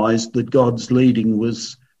recognised that God's leading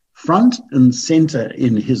was front and centre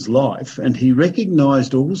in his life. And he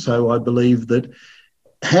recognised also, I believe, that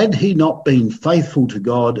had he not been faithful to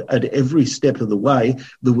God at every step of the way,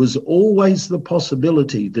 there was always the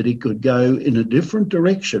possibility that he could go in a different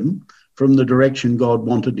direction from the direction God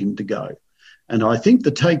wanted him to go. And I think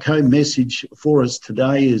the take-home message for us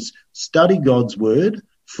today is study God's word,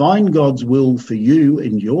 find God's will for you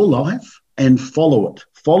in your life, and follow it.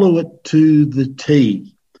 Follow it to the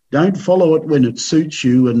T. Don't follow it when it suits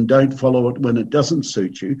you, and don't follow it when it doesn't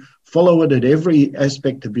suit you. Follow it at every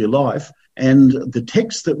aspect of your life. And the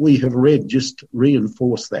text that we have read just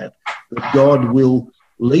reinforce that God will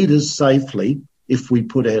lead us safely if we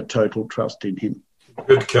put our total trust in him.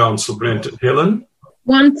 Good counsel, Brenton. Helen?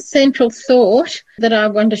 One central thought that I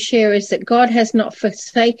want to share is that God has not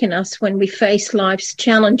forsaken us when we face life's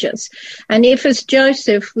challenges. And if, as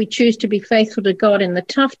Joseph, we choose to be faithful to God in the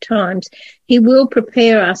tough times, he will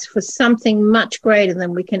prepare us for something much greater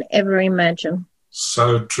than we can ever imagine.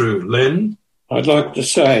 So true. Len? I'd like to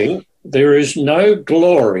say there is no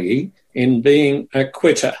glory in being a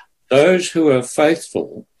quitter. Those who are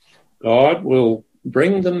faithful, God will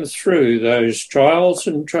bring them through those trials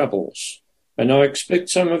and troubles. And I expect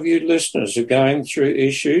some of you listeners are going through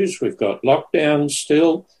issues. We've got lockdowns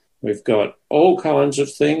still. We've got all kinds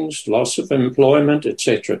of things, loss of employment,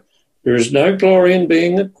 etc. There is no glory in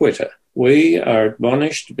being a quitter. We are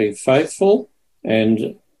admonished to be faithful,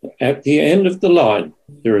 and at the end of the line,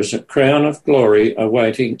 there is a crown of glory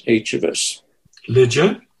awaiting each of us.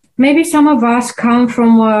 Lydia? Maybe some of us come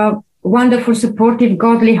from wonderful, supportive,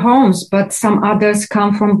 godly homes, but some others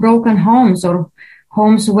come from broken homes or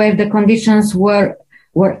homes where the conditions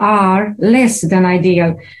are less than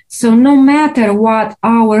ideal. So no matter what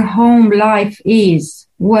our home life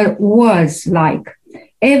was like,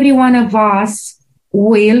 every one of us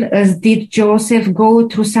will, as did Joseph, go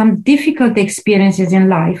through some difficult experiences in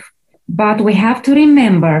life. But we have to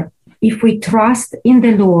remember, if we trust in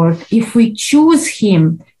the Lord, if we choose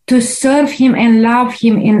him to serve him and love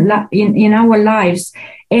him in our lives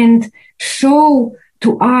and show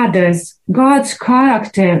to others God's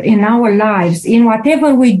character in our lives, in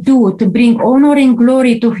whatever we do to bring honor and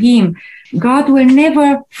glory to him, God will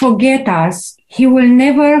never forget us. He will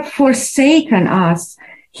never forsake us.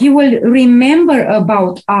 He will remember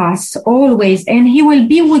about us always, and he will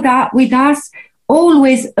be with us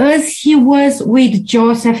always, as he was with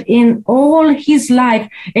Joseph in all his life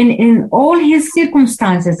and in all his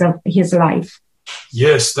circumstances of his life.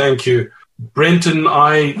 Yes, thank you. Brenton,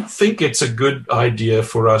 I think it's a good idea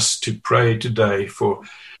for us to pray today for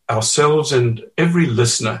ourselves and every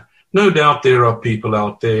listener. No doubt there are people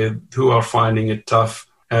out there who are finding it tough,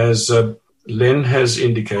 as Len has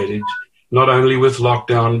indicated, not only with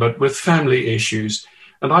lockdown, but with family issues.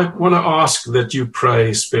 And I want to ask that you pray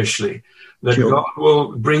especially that Sure. God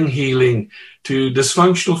will bring healing to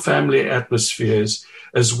dysfunctional family atmospheres,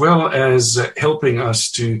 as well as helping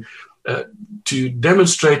us to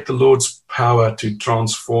demonstrate the Lord's power to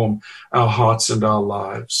transform our hearts and our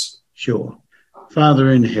lives. Sure. Father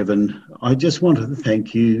in heaven, I just want to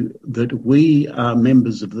thank you that we are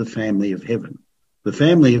members of the family of heaven. The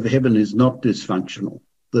family of heaven is not dysfunctional.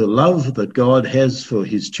 The love that God has for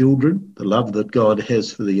his children, the love that God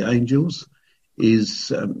has for the angels,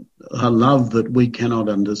 is a love that we cannot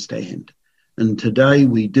understand. And today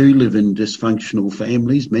we do live in dysfunctional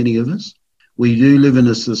families, many of us. We do live in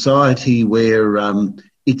a society where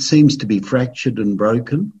it seems to be fractured and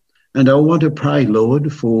broken. And I want to pray,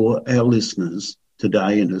 Lord, for our listeners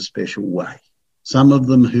today in a special way. Some of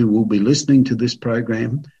them who will be listening to this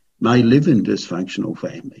program may live in dysfunctional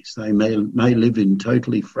families. They may live in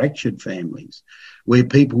totally fractured families where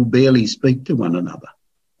people barely speak to one another.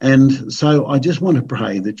 And so I just want to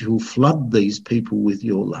pray that you'll flood these people with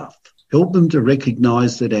your love. Help them to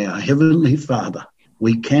recognize that our Heavenly Father,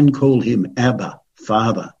 we can call him Abba,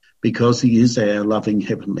 Father, because he is our loving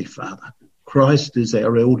Heavenly Father. Christ is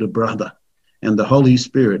our elder brother, and the Holy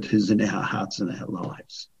Spirit is in our hearts and our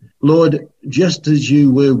lives. Lord, just as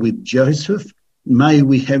you were with Joseph, may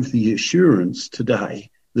we have the assurance today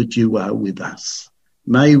that you are with us.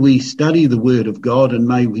 May we study the word of God, and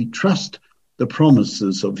may we trust the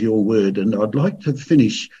promises of your word. And I'd like to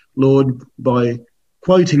finish Lord, by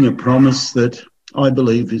quoting a promise that I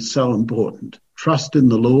believe is so important. Trust in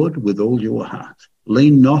the Lord with all your heart.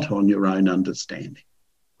 Lean not on your own understanding.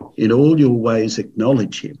 In all your ways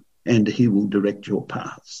acknowledge him, and he will direct your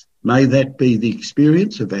paths. May that be the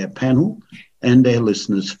experience of our panel and our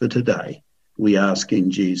listeners for today. We ask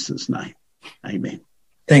in Jesus' name. Amen.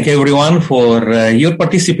 Thank you, everyone, for your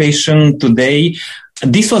participation today.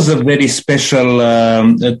 This was a very special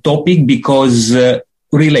topic because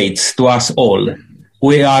relates to us all.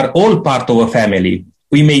 We are all part of a family.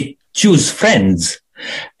 We may choose friends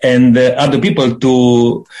and other people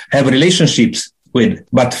to have relationships with,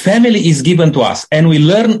 but family is given to us. And we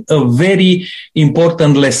learn a very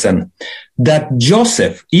important lesson that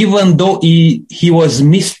Joseph, even though he was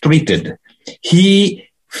mistreated, he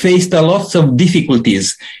faced a lot of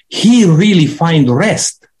difficulties. He really found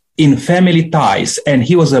rest in family ties, and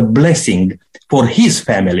he was a blessing for his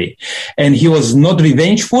family. And he was not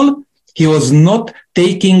revengeful. He was not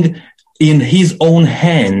taking in his own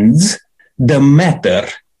hands the matter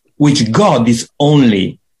which God is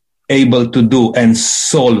only able to do and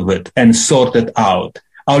solve it and sort it out.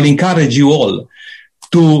 I'll encourage you all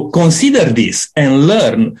to consider this and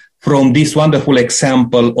learn from this wonderful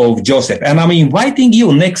example of Joseph. And I'm inviting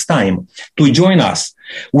you next time to join us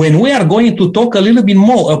when we are going to talk a little bit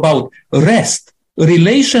more about rest,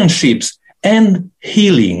 relationships, and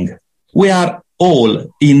healing. We are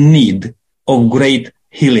all in need of great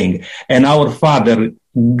healing. And our Father,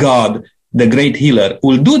 God, the great healer,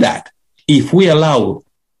 will do that if we allow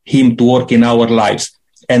him to work in our lives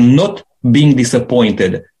and not being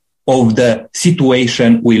disappointed of the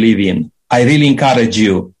situation we live in. I really encourage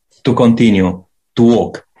you to continue to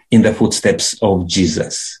walk in the footsteps of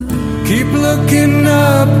Jesus. Keep looking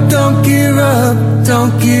up, don't give up,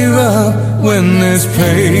 don't give up when there's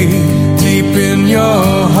pain deep in your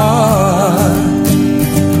heart.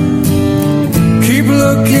 Keep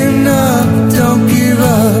looking up, don't give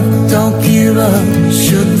up, don't give up,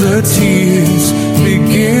 should the tears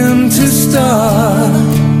begin to start.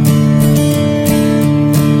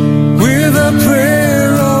 With a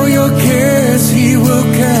prayer, all your cares he will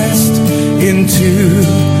cast into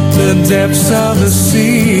the depths of the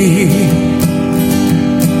sea.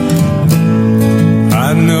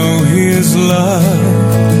 I know his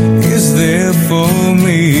love is there for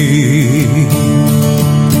me.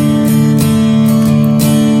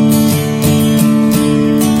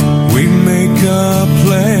 We make our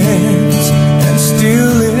plans, and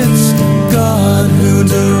still it's God who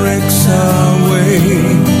directs our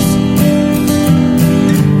ways.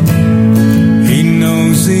 He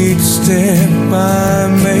knows each step I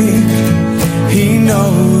make, he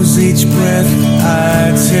knows each breath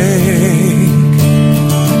I take.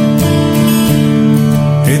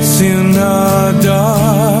 It's in our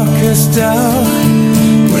darkest hour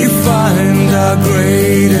we find our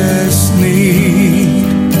greatest need.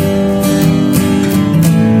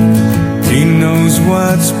 He knows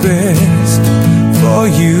what's best for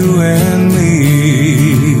you and me.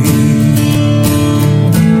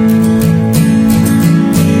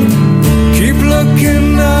 Keep looking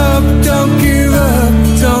up, don't give up,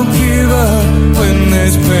 don't give up when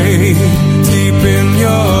there's pain deep in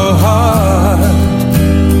your heart.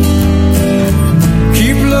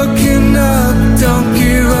 Keep looking up, don't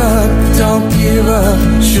give up, don't give up,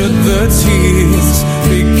 should the tears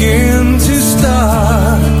begin